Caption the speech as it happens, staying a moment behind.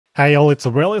Hey all, it's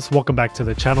Aurelius. Welcome back to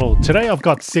the channel. Today I've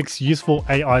got 6 useful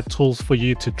AI tools for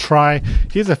you to try.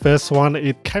 Here's the first one.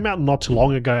 It came out not too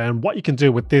long ago, and what you can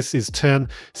do with this is turn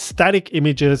static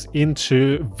images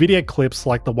into video clips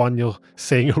like the one you're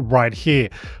seeing right here.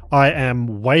 I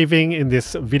am waving in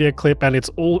this video clip and it's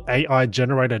all AI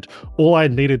generated. All I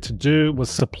needed to do was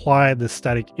supply the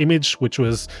static image, which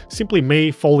was simply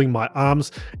me folding my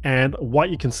arms. And what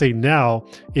you can see now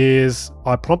is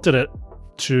I prompted it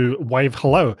to wave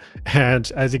hello,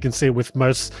 and as you can see with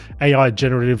most AI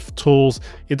generative tools,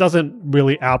 it doesn't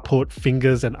really output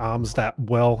fingers and arms that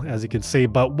well, as you can see,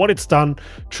 but what it's done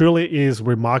truly is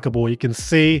remarkable. You can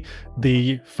see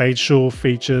the facial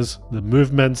features, the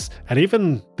movements, and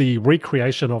even the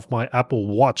recreation of my Apple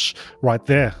Watch right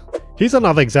there. Here's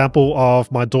another example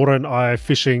of my daughter and I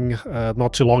fishing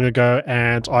not too long ago,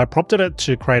 and I prompted it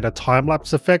to create a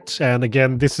time-lapse effect. And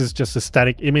again, this is just a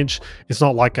static image. It's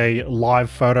not like a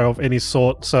live photo of any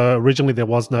sort. So originally there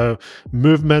was no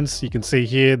movements. You can see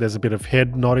here, there's a bit of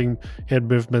head nodding, head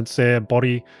movements there,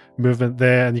 body movement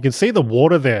there, and you can see the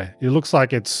water there. It looks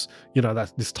like it's, you know,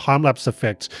 that this time-lapse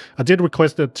effect. I did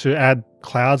request it to add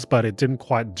clouds, but it didn't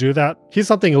quite do that. Here's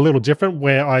something a little different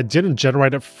where I didn't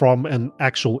generate it from an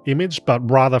actual image, but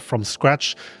rather from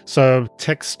scratch. So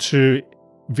text to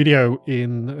video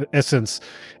in essence,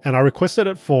 and I requested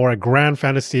it for a grand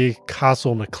fantasy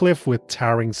castle on a cliff with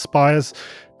towering spires,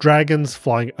 dragons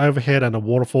flying overhead, and a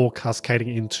waterfall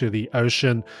cascading into the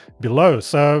ocean below.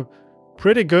 So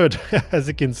pretty good, as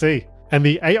you can see. And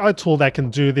the AI tool that can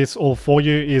do this all for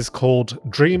you is called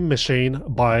Dream Machine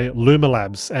by Luma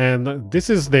Labs. And this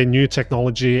is their new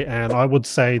technology, and I would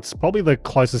say it's probably the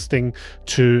closest thing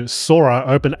to Sora,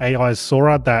 OpenAI's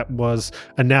Sora, that was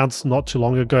announced not too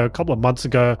long ago, a couple of months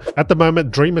ago. At the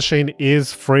moment, Dream Machine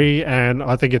is free, and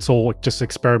I think it's all just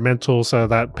experimental so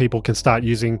that people can start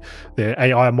using their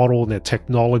AI model and their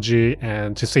technology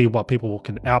and to see what people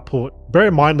can output. Bear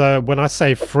in mind though, when I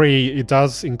say free, it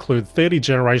does include 30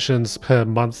 generations per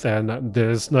month, and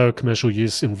there's no commercial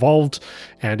use involved.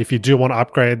 And if you do want to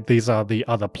upgrade, these are the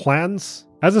other plans.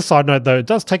 As a side note though, it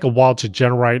does take a while to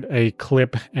generate a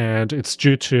clip, and it's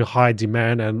due to high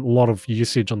demand and a lot of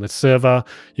usage on the server.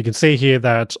 You can see here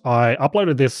that I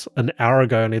uploaded this an hour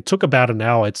ago and it took about an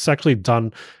hour. It's actually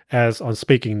done as I'm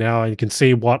speaking now, and you can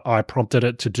see what I prompted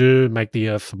it to do: make the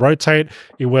earth rotate.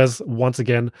 It was once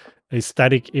again a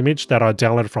static image that I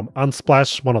downloaded from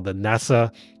Unsplash, one of the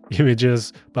NASA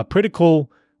images, but pretty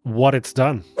cool what it's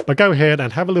done. But go ahead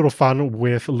and have a little fun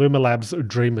with Luma Labs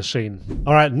Dream Machine.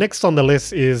 All right, next on the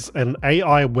list is an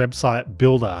AI website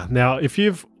builder. Now, if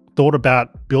you've thought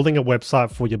about building a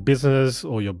website for your business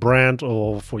or your brand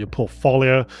or for your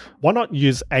portfolio, why not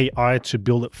use AI to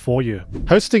build it for you?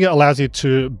 Hosting it allows you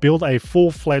to build a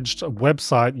full-fledged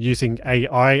website using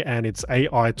AI and its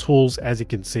AI tools, as you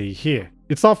can see here.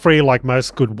 It's not free like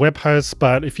most good web hosts,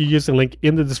 but if you use the link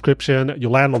in the description,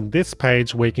 you'll land on this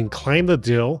page where you can claim the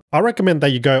deal. I recommend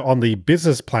that you go on the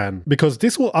business plan because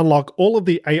this will unlock all of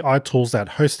the AI tools that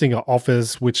Hostinger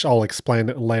offers, which I'll explain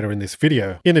later in this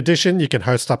video. In addition, you can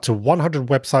host up to 100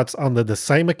 websites under the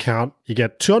same account. You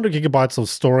get 200 gigabytes of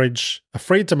storage, a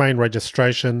free domain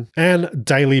registration, and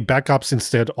daily backups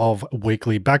instead of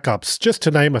weekly backups, just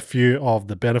to name a few of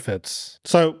the benefits.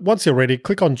 So once you're ready,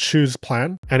 click on Choose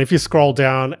Plan, and if you scroll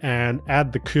down and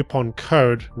add the coupon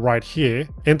code right here,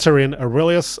 enter in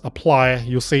Aurelius, apply,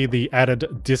 you'll see the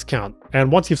added discount. And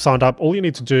once you've signed up, all you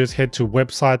need to do is head to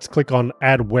websites, click on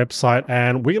add website,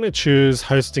 and we're going to choose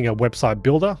hosting a website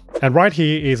builder. And right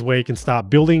here is where you can start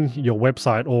building your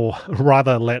website, or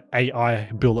rather let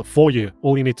AI build it for you.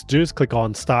 All you need to do is click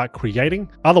on start creating.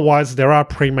 Otherwise, there are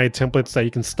pre-made templates that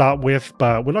you can start with,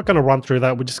 but we're not going to run through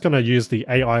that. We're just going to use the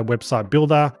AI website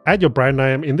builder. Add your brand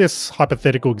name. In this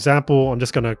hypothetical example, I'm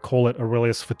just going to call it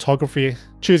Aurelius Photography.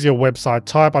 Choose your website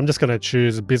type. I'm just going to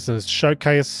choose Business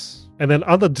Showcase. And then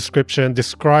under description,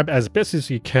 describe as best as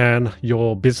you can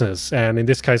your business. And in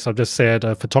this case, I've just said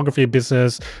a photography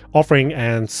business offering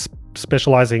and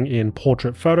specializing in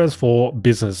portrait photos for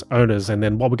business owners. And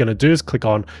then what we're going to do is click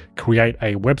on create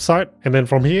a website. And then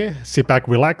from here, sit back,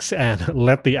 relax, and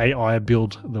let the AI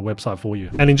build the website for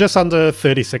you. And in just under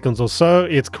 30 seconds or so,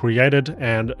 it's created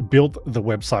and built the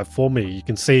website for me. You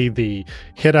can see the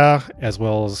header as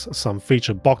well as some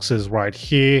featured boxes right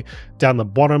here. Down the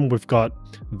bottom, we've got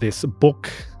this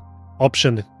book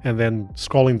option, and then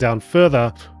scrolling down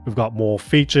further, we've got more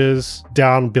features.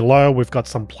 Down below, we've got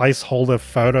some placeholder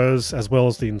photos as well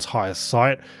as the entire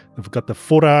site. We've got the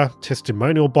footer,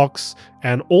 testimonial box,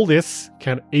 and all this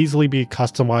can easily be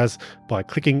customized by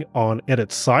clicking on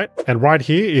edit site. And right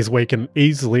here is where you can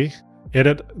easily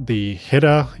edit the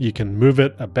header. You can move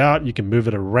it about, you can move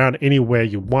it around anywhere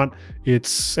you want.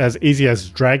 It's as easy as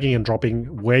dragging and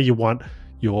dropping where you want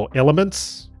your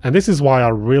elements. And this is why I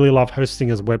really love hosting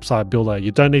as a website builder.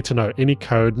 You don't need to know any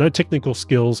code, no technical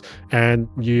skills, and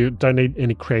you don't need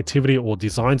any creativity or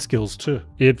design skills too.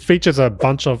 It features a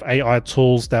bunch of AI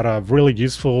tools that are really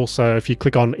useful. So if you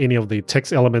click on any of the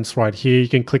text elements right here, you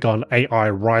can click on AI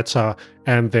Writer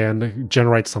and then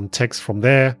generate some text from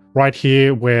there. Right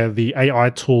here where the AI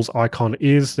tools icon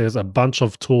is, there's a bunch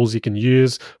of tools you can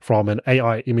use, from an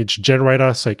AI image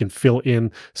generator, so you can fill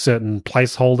in certain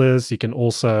placeholders. You can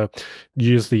also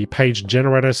use the page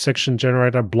generator, section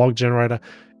generator, blog generator,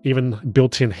 even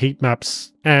built-in heat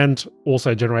maps, and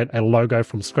also generate a logo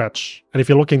from scratch. And if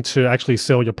you're looking to actually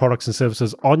sell your products and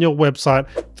services on your website,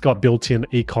 it's got built-in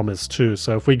e-commerce too.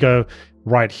 So if we go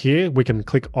right here, we can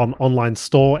click on online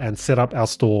store and set up our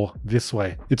store this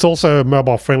way. It's also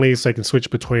mobile friendly, so you can switch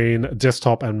between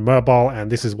desktop and mobile,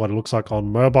 and this is what it looks like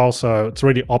on mobile. So it's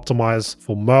really optimized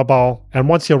for mobile. And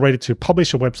once you're ready to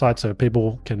publish your website so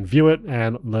people can view it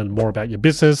and learn more about your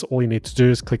business, all you need to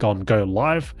do is click on go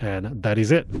live, and that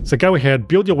is it. So go ahead,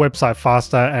 build your website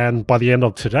faster, and by the end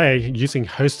of today, using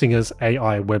Hostinger's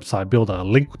AI website builder. A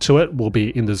link to it will be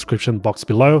in the description box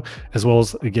below, as well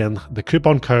as, again, the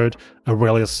coupon code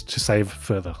Aurelius to save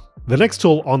further. The next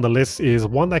tool on the list is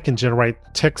one that can generate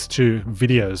text to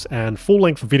videos and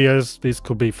full-length videos. This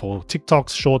could be for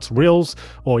TikToks, Shorts, Reels,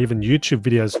 or even YouTube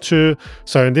videos too.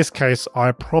 So in this case,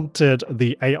 I prompted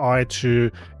the AI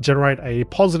to generate a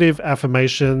positive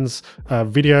affirmations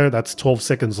video that's 12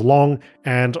 seconds long.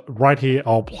 And right here,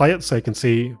 I'll play it so you can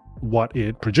see what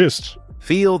it produced.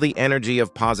 Feel the energy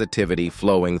of positivity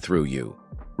flowing through you.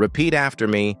 Repeat after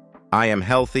me, I am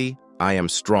healthy, I am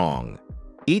strong.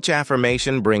 Each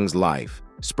affirmation brings life,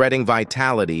 spreading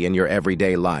vitality in your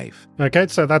everyday life. Okay,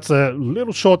 so that's a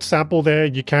little short sample there.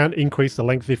 You can increase the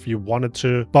length if you wanted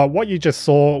to, but what you just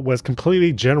saw was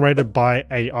completely generated by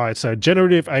AI. So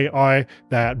generative AI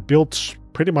that built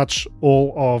pretty much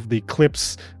all of the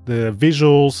clips, the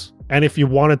visuals, and if you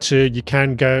wanted to, you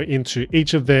can go into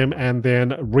each of them and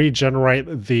then regenerate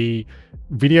the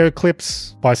video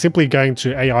clips by simply going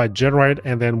to AI generate,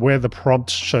 and then where the prompt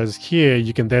shows here,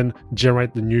 you can then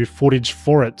generate the new footage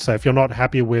for it. So if you're not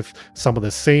happy with some of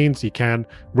the scenes, you can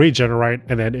regenerate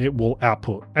and then it will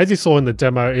output. As you saw in the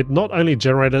demo, it not only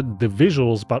generated the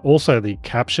visuals, but also the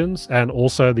captions and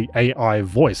also the AI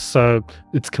voice. So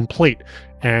it's complete.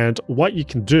 And what you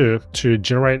can do to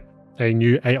generate a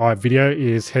new AI video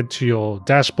is head to your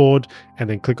dashboard and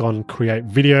then click on create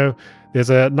video. There's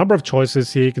a number of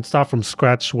choices here. You can start from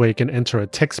scratch where you can enter a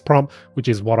text prompt, which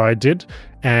is what I did.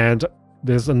 And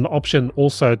there's an option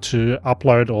also to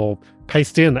upload or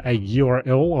paste in a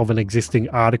URL of an existing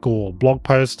article or blog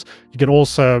post. You can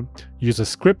also use a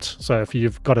script. So if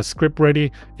you've got a script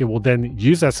ready, it will then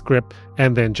use that script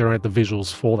and then generate the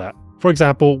visuals for that. For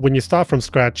example, when you start from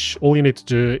scratch, all you need to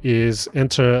do is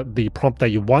enter the prompt that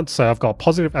you want. So I've got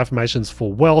positive affirmations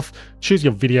for wealth. Choose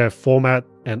your video format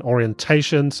and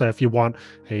orientation. So if you want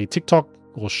a TikTok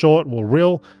or short or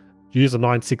reel, use a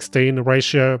 9:16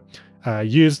 ratio.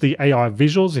 Use the AI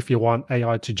visuals if you want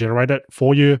AI to generate it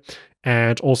for you.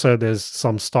 And also there's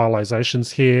some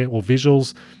stylizations here or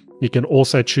visuals. You can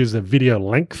also choose the video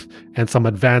length and some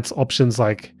advanced options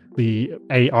like the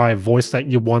AI voice that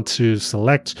you want to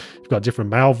select. You've got different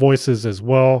male voices as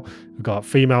well. You've got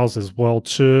females as well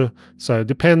too. So it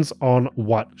depends on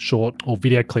what short or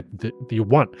video clip that you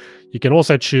want. You can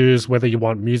also choose whether you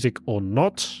want music or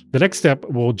not. The next step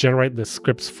will generate the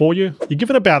scripts for you. You're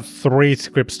given about 3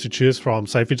 scripts to choose from.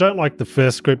 So if you don't like the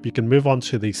first script, you can move on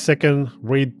to the second,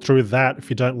 read through that. If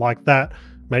you don't like that,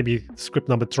 maybe script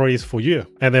number 3 is for you.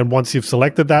 And then once you've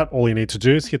selected that, all you need to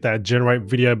do is hit that generate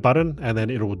video button and then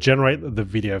it will generate the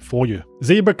video for you.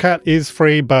 Zebracat is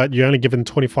free, but you're only given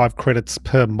 25 credits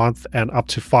per month and up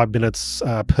to 5 minutes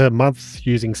per month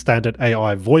using standard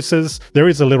AI voices. There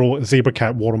is a little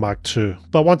Zebracat watermark too.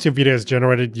 But once your video is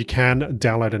generated, you can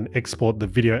download and export the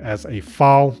video as a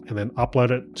file and then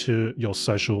upload it to your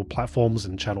social platforms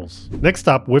and channels. Next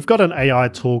up, we've got an AI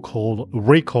tool called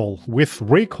Recall. With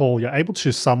Recall, you're able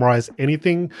to summarize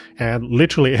anything and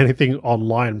literally anything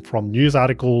online, from news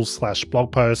articles /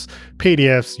 blog posts,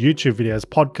 PDFs, YouTube videos,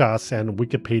 podcasts, and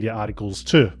Wikipedia articles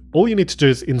too. All you need to do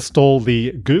is install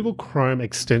the Google Chrome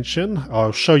extension.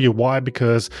 I'll show you why,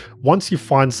 because once you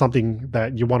find something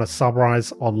that you want to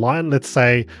summarize online, let's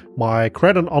say my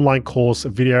create an online course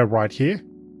video right here,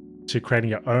 to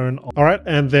creating your own. All right,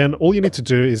 and then all you need to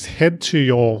do is head to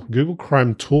your Google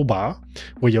Chrome toolbar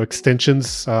where your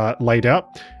extensions are laid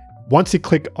out. Once you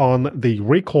click on the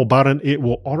recall button, it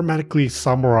will automatically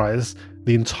summarize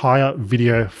the entire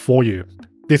video for you.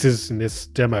 This is in this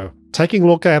demo. Taking a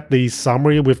look at the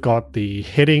summary, we've got the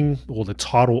heading or the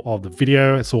title of the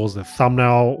video, as well as the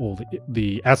thumbnail or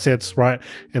the assets, right?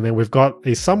 And then we've got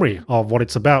a summary of what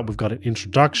it's about. We've got an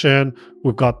introduction,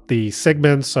 we've got the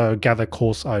segments, so gather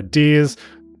course ideas,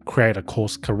 create a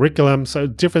course curriculum, so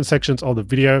different sections of the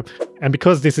video. And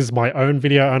because this is my own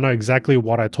video, I know exactly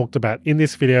what I talked about in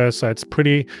this video, so it's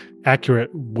pretty accurate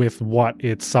with what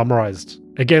it's summarized.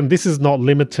 Again, this is not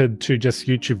limited to just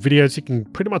YouTube videos. You can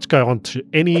pretty much go onto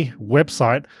any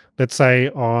website, let's say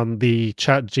on the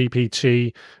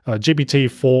GPT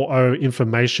 4.0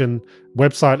 information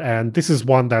website, and this is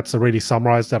one that's already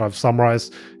summarized, that I've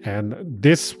summarized. And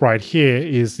this right here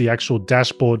is the actual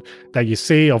dashboard that you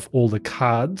see of all the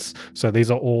cards. So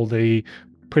these are all the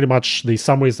pretty much the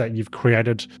summaries that you've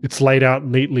created. It's laid out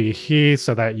neatly here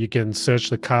so that you can search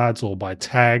the cards or by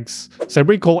tags. So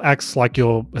Recall acts like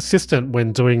your assistant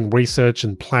when doing research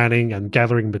and planning and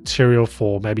gathering material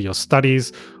for maybe your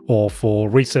studies or for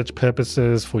research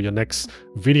purposes for your next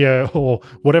video or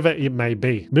whatever it may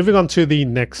be. Moving on to the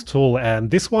next tool,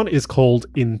 and this one is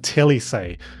called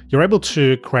Intellisay. You're able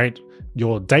to create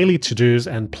your daily to-dos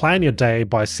and plan your day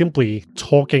by simply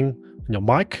talking on your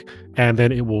mic, and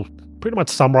then it will pretty much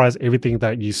summarize everything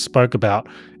that you spoke about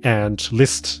and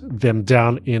list them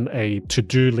down in a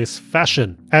to-do list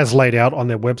fashion. As laid out on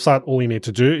their website, all you need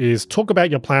to do is talk about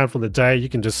your plan for the day. You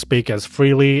can just speak as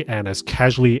freely and as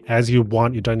casually as you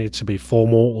want. You don't need to be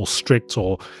formal or strict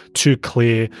or too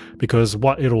clear, because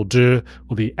what it'll do,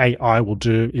 or the AI will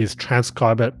do, is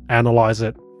transcribe it, analyze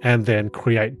it, and then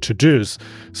create to-dos.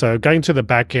 So going to the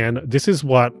back end, this is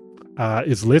what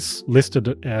is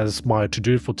listed as my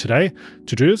to-do for today,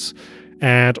 to-dos.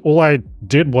 And all I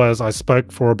did was I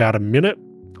spoke for about a minute.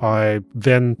 I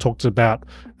then talked about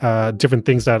different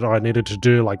things that I needed to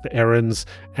do, like the errands.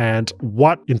 And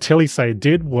what Intellisay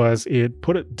did was it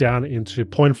put it down into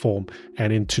point form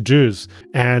and in to-dos.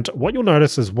 And what you'll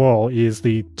notice as well is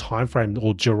the time frame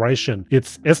or duration.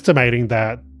 It's estimating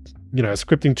that, you know,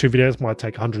 scripting 2 videos might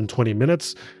take 120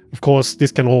 minutes. Of course,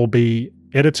 this can all be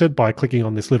edited by clicking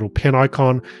on this little pen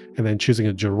icon and then choosing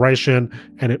a duration.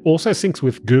 And it also syncs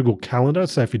with Google Calendar,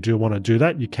 so if you do want to do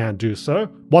that, you can do so.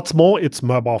 What's more, it's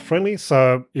mobile friendly,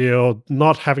 so you're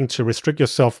not having to restrict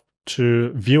yourself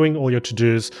to viewing all your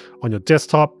to-dos on your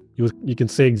desktop. You can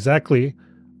see exactly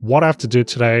what I have to do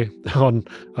today on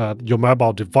your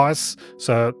mobile device.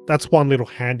 So that's one little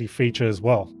handy feature as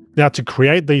well. Now, to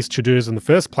create these to-dos in the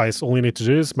first place, all you need to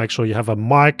do is make sure you have a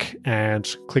mic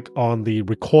and click on the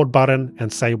record button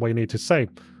and say what you need to say.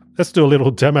 Let's do a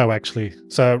little demo actually.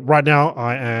 So right now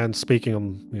I am speaking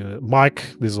on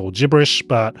mic. This is all gibberish,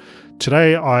 but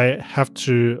today I have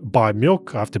to buy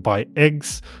milk, I have to buy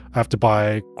eggs, I have to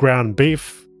buy ground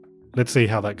beef. Let's see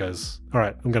how that goes. All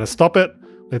right, I'm going to stop it.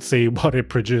 Let's see what it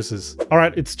produces. All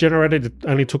right, it's generated. It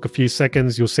only took a few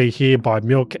seconds. You'll see here buy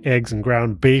milk, eggs, and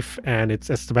ground beef, and it's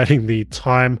estimating the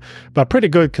time, but pretty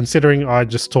good considering I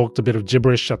just talked a bit of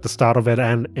gibberish at the start of it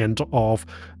and end of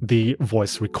the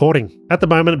voice recording. At the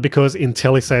moment, because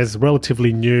Intellisay is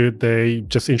relatively new, they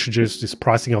just introduced this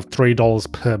pricing of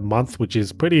 $3 per month, which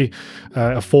is pretty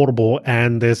affordable,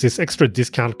 and there's this extra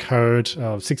discount code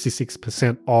of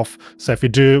 66% off. So if you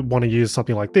do want to use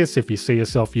something like this, if you see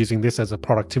yourself using this as a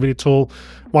productivity tool,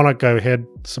 why not go ahead,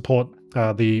 support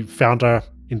the founder.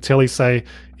 Intellisay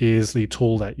is the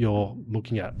tool that you're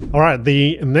looking at. All right,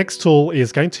 the next tool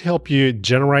is going to help you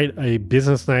generate a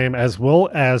business name as well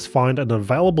as find an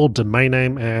available domain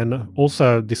name, and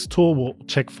also this tool will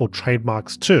check for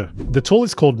trademarks too. The tool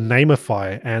is called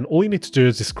Namify, and all you need to do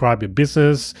is describe your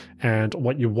business and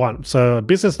what you want. So a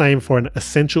business name for an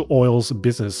essential oils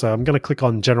business. So I'm going to click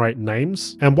on generate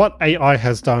names, and what AI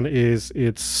has done is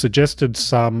it's suggested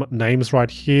some names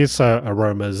right here. So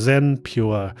Aroma Zen,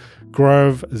 Pure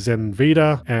Grove, Zen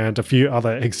Vita, and a few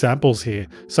other examples here.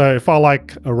 So if I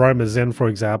like Aroma Zen, for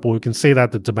example, we can see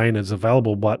that the domain is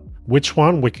available, but which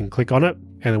one? We can click on it,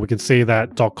 and then we can see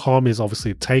that .com is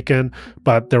obviously taken,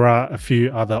 but there are a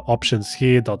few other options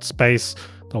here, .space,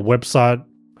 the website,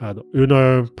 the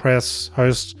Uno, press,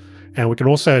 host, and we can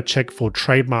also check for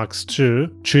trademarks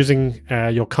too, choosing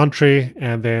your country,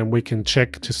 and then we can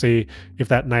check to see if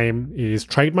that name is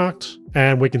trademarked.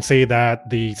 And we can see that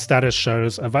the status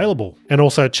shows available, and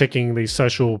also checking the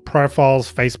social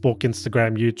profiles, Facebook,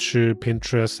 Instagram, YouTube,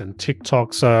 Pinterest, and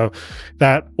TikTok. So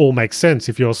that all makes sense.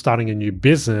 If you're starting a new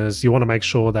business, you want to make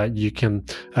sure that you can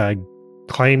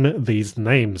claim these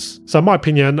names. So in my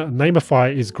opinion,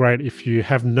 Namify is great if you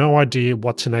have no idea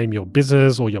what to name your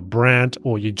business or your brand,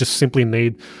 or you just simply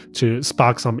need to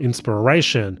spark some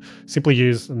inspiration. Simply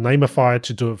use Namify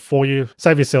to do it for you.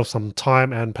 Save yourself some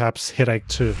time and perhaps headache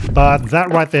too. But that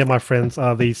right there, my friends,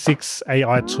 are the 6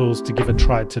 AI tools to give a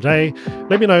try today.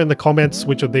 Let me know in the comments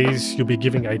which of these you'll be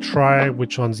giving a try,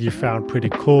 which ones you found pretty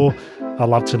cool. I'd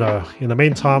love to know. In the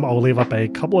meantime, I'll leave up a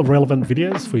couple of relevant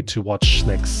videos for you to watch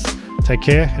next. Take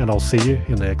care, and I'll see you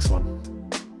in the next one.